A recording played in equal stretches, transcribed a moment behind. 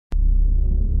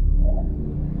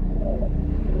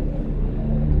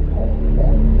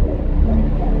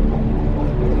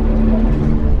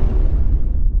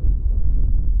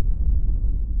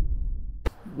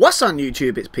What's on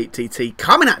YouTube? It's Pete TT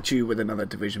coming at you with another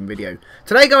Division video.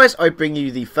 Today guys, I bring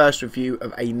you the first review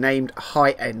of a named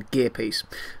high-end gear piece.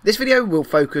 This video will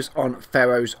focus on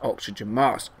Ferro's oxygen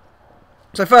mask.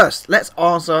 So first, let's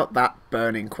answer that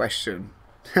burning question.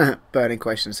 Burning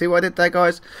question. See what I did there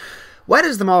guys? Where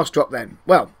does the mask drop then?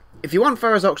 Well, if you want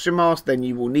Ferro's oxygen mask, then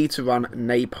you will need to run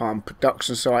Napalm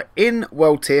production site in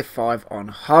World Tier 5 on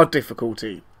hard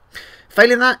difficulty.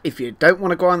 Failing that, if you don't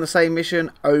want to go on the same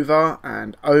mission over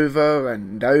and over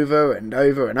and over and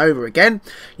over and over again,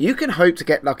 you can hope to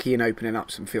get lucky in opening up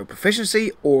some field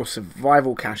proficiency or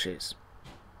survival caches.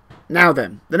 Now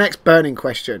then, the next burning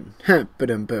question.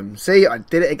 Ba-dum-bum. See, I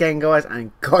did it again guys,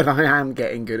 and God, I am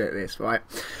getting good at this, right?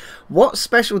 What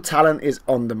special talent is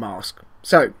on the mask?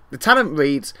 So, the talent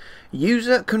reads,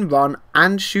 user can run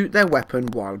and shoot their weapon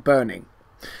while burning.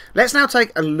 Let's now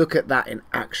take a look at that in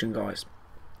action guys.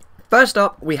 First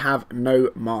up, we have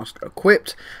no mask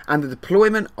equipped and the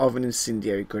deployment of an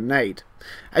incendiary grenade.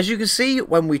 As you can see,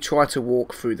 when we try to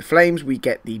walk through the flames, we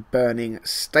get the burning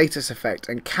status effect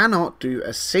and cannot do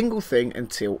a single thing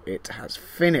until it has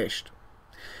finished.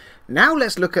 Now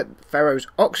let's look at Ferro's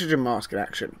oxygen mask in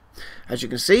action. As you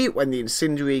can see, when the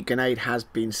incendiary grenade has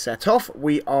been set off,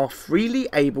 we are freely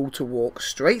able to walk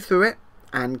straight through it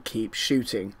and keep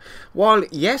shooting. While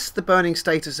yes, the burning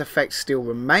status effect still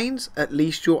remains, at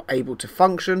least you're able to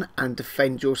function and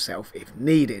defend yourself if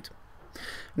needed.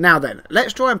 Now then,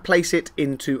 let's try and place it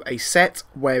into a set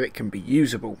where it can be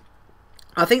usable.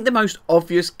 I think the most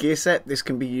obvious gear set this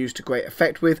can be used to great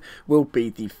effect with will be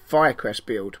the Firecrest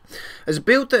build. As a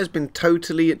build that has been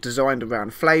totally designed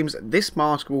around flames, this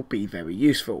mask will be very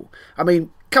useful. I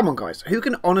mean, come on guys, who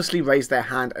can honestly raise their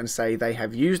hand and say they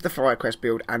have used the Firecrest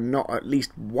build and not at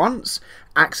least once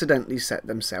accidentally set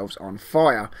themselves on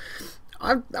fire?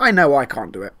 I know I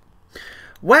can't do it.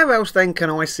 Where else then can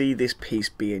I see this piece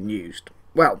being used?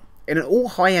 Well, in an all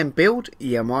high-end build,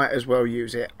 you might as well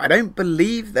use it. I don't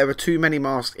believe there are too many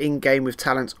masks in-game with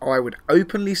talents I would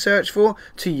openly search for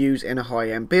to use in a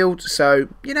high-end build, so,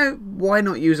 you know, why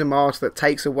not use a mask that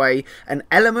takes away an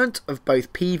element of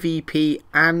both PvP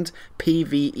and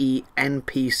PvE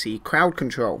NPC crowd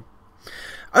control?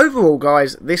 Overall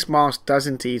guys, this mask does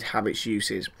indeed have its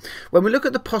uses. When we look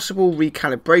at the possible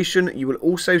recalibration, you will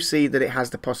also see that it has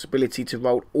the possibility to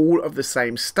roll all of the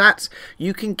same stats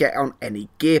you can get on any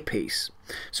gear piece.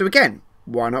 So again,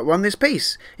 why not run this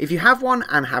piece? If you have one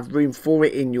and have room for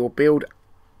it in your build,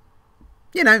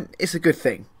 you know, it's a good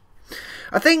thing.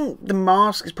 I think the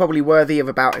mask is probably worthy of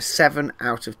about a 7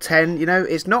 out of 10. You know,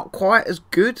 it's not quite as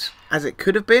good as it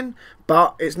could have been,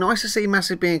 but it's nice to see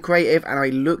Massive being creative and I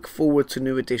look forward to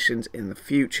new additions in the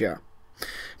future.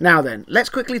 Now then, let's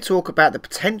quickly talk about the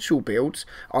potential builds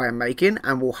I am making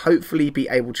and will hopefully be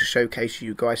able to showcase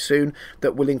you guys soon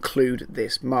that will include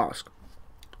this mask.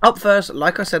 Up first,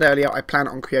 like I said earlier, I plan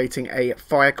on creating a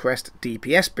Firecrest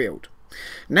DPS build.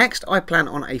 Next, I plan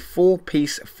on a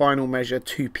 4-piece final measure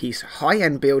 2-piece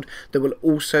high-end build that will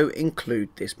also include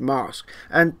this mask.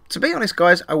 And to be honest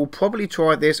guys, I will probably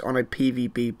try this on a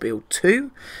PvP build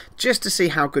too, just to see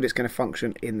how good it's going to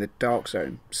function in the Dark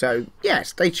Zone. So yeah,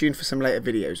 stay tuned for some later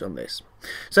videos on this.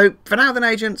 So for now then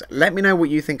agents, let me know what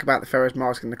you think about the Ferro's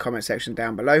mask in the comment section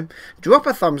down below. Drop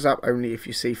a thumbs up only if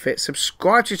you see fit.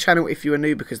 Subscribe to the channel if you are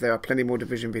new because there are plenty more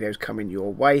Division videos coming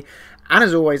your way. And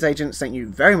as always agents, thank you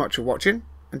very much for watching.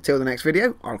 Until the next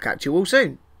video, I'll catch you all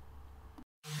soon.